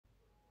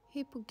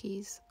Hey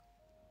Pookies,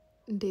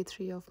 day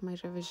 3 of my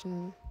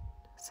revision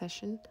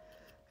session.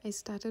 I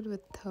started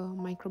with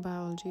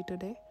microbiology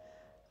today,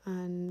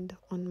 and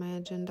on my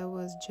agenda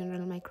was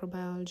general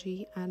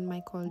microbiology and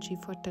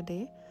mycology for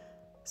today.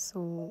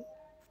 So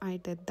I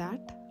did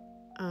that,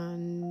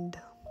 and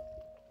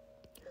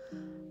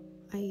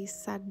I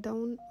sat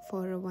down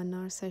for a 1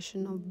 hour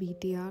session of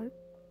BTR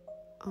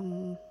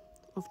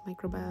of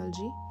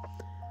microbiology.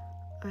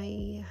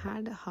 I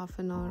had a half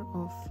an hour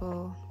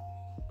of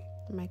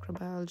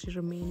microbiology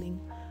remaining.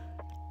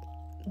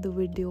 The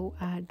video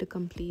I had to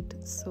complete,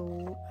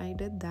 so I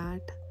did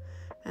that,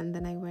 and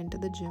then I went to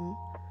the gym.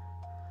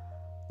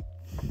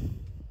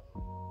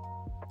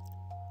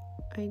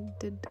 I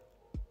did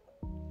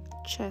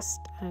chest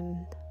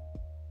and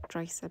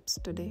triceps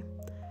today,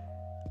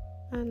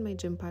 and my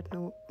gym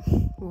partner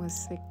was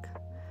sick,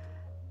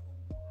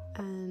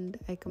 and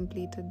I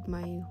completed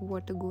my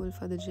water goal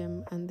for the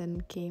gym and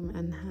then came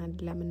and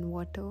had lemon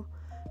water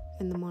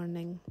in the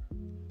morning.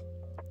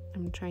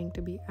 I'm trying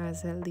to be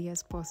as healthy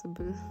as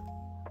possible.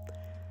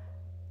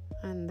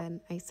 And then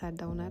I sat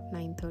down at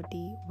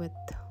 9:30 with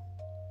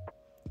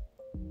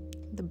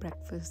the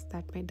breakfast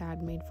that my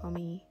dad made for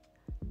me.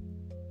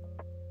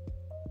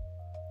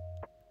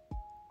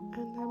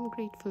 And I'm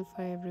grateful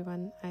for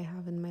everyone I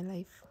have in my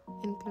life,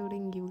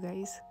 including you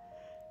guys.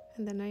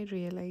 And then I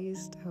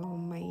realized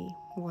my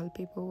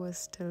wallpaper was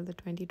still the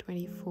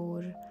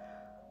 2024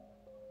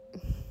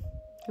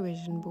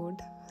 vision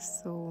board.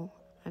 So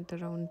at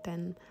around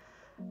 10,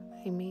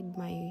 I made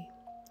my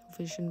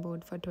vision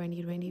board for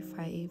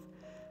 2025.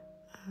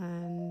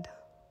 And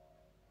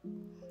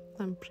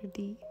I'm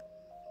pretty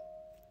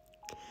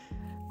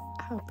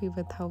happy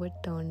with how it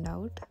turned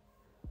out,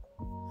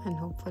 and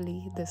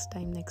hopefully this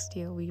time next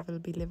year we will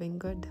be living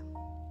good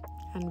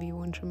and we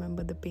won't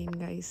remember the pain,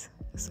 guys.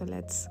 So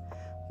let's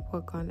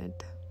work on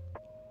it.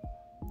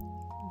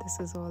 This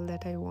is all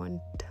that I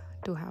want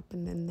to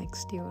happen in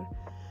next year.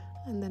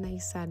 And then I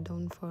sat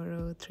down for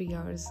a 3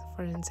 hours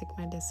forensic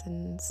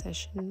medicine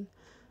session.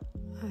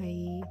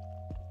 I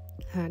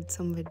had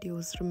some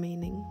videos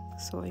remaining,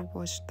 so I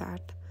watched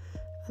that,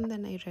 and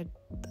then I read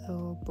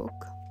the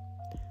book.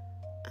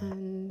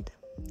 And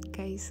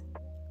guys,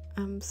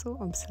 I'm so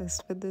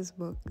obsessed with this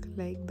book.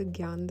 Like, the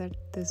gyan that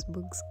this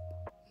book's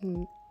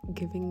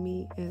giving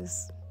me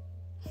is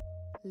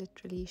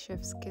literally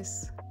chef's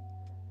kiss.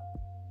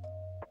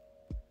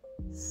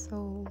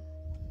 So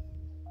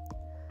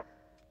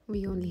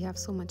we only have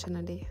so much in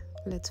a day.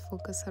 Let's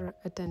focus our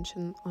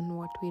attention on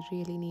what we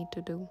really need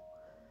to do.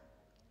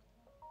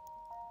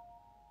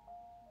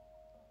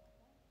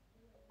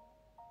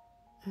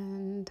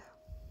 And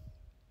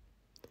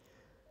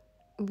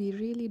we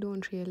really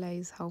don't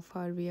realize how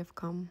far we have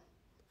come.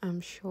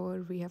 I'm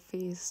sure we have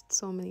faced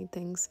so many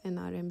things in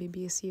our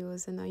MBBS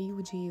years, in our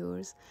UG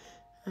years,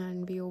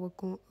 and we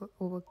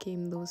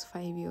overcame those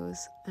 5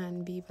 years,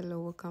 and we will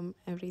overcome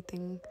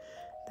everything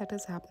that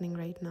is happening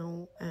right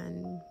now,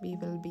 and we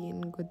will be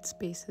in good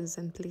spaces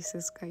and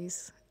places,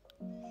 guys.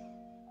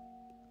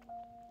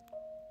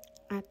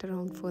 At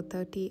around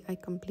 4:30, I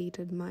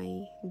completed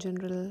my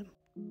general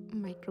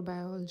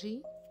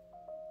microbiology,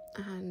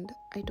 and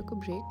I took a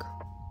break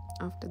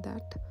after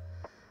that.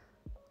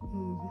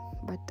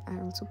 But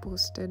I also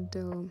posted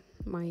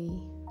my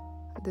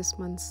this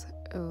month's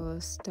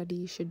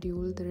study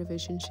schedule, the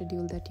revision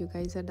schedule that you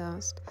guys had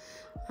asked,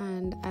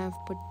 and I have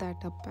put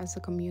that up as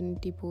a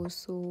community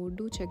post, so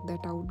do check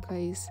that out,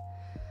 guys,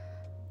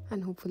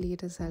 and hopefully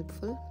it is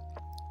helpful.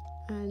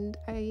 And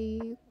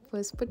I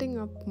was putting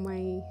up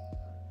my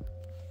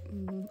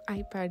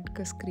iPad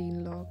ka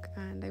screen lock,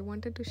 and I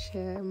wanted to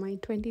share my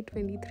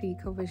 2023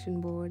 ka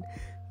vision board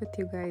with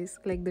you guys,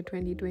 like the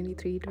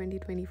 2023,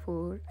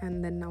 2024,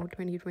 and then now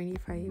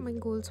 2025. My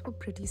goals were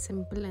pretty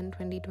simple in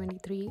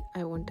 2023.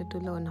 I wanted to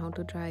learn how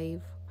to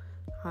drive,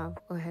 have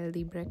a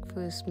healthy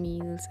breakfast,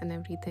 meals, and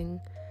everything.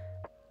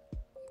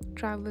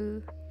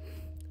 Travel.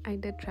 I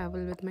did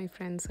travel with my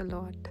friends a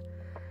lot.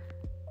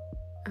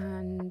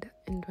 And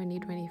in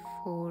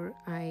 2024,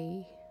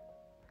 I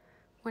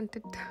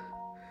wanted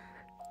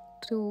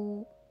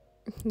to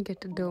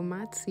get a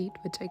doormat seat,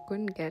 which I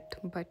couldn't get,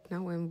 but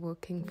now I'm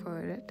working for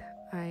it.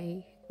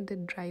 I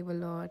did drive a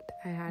lot.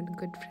 I had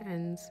good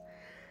friends,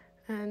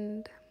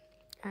 and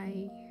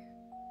I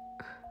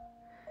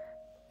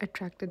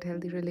attracted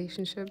healthy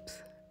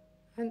relationships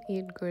and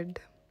ate good.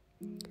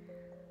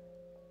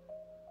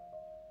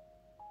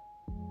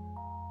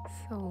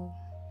 So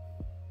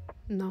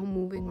now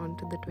moving on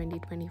to the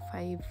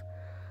 2025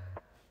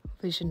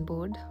 vision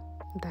board.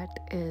 That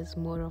is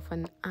more of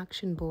an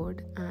action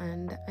board,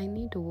 and I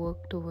need to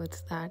work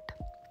towards that.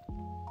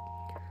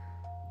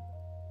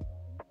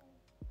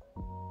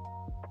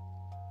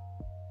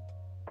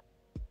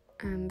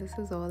 And this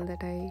is all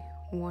that I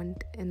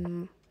want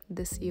in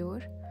this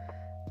year,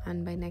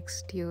 and by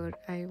next year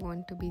I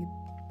want to be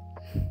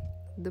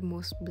the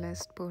most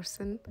blessed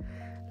person.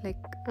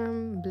 Like,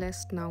 I'm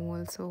blessed now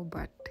also,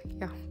 but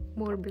yeah,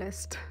 more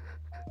blessed.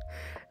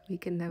 We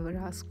can never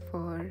ask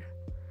for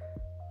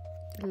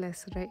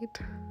less, right?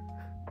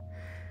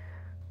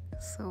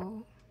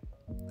 So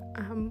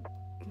Um,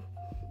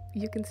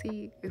 you can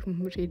see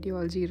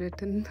radiology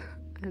written,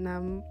 and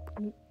I'm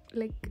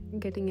like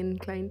getting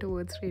inclined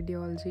towards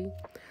radiology.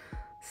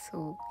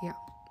 So yeah,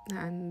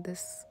 and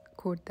this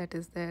quote that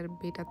is there,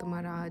 "Beta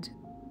तुम्हारा आज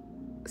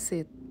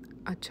से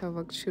अच्छा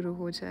वक्त शुरू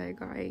हो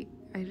जाएगा."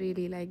 I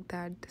really like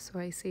that, so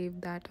I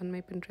saved that on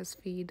my Pinterest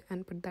feed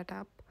and put that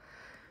up.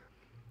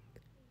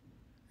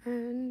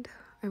 And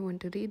I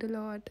want to read a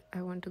lot.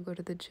 I want to go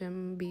to the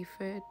gym, be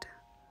fit,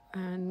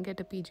 and get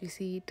a PG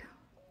seat,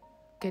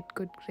 get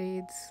good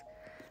grades.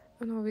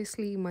 And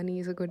obviously, money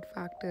is a good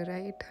factor,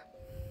 right?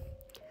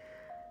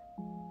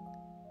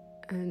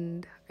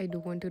 And I do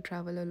want to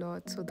travel a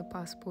lot, so the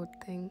passport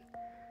thing.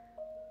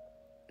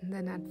 And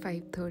then at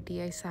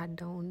 5:30, I sat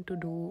down to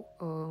do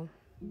a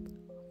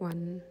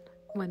one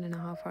and a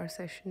half hour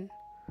session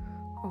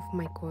of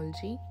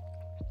mycology.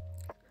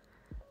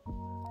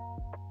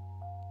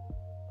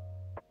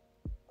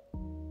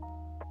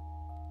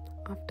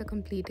 After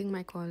completing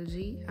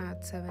mycology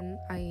at 7,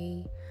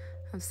 I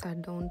have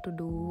sat down to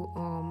do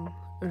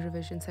a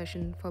revision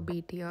session for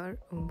BTR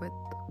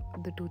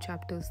with the 2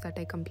 chapters that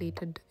I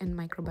completed in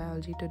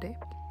microbiology today.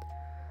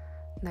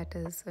 That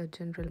is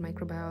general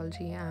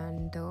microbiology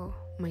and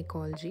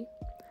mycology.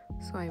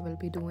 So I will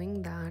be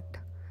doing that,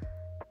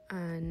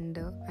 and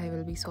I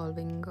will be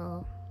solving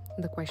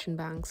the question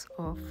banks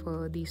of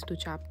these 2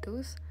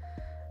 chapters,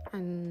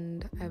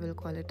 and I will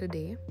call it a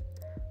day.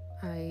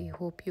 I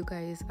hope you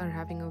guys are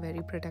having a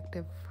very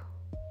productive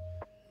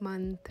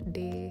month,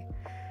 day,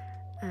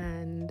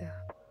 and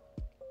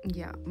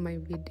yeah, my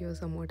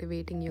videos are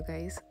motivating you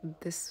guys.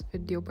 This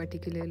video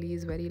particularly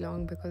is very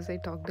long because I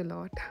talked a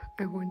lot.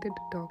 I wanted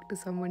to talk to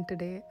someone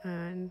today,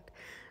 and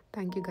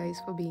thank you guys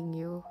for being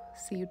here.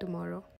 See you tomorrow.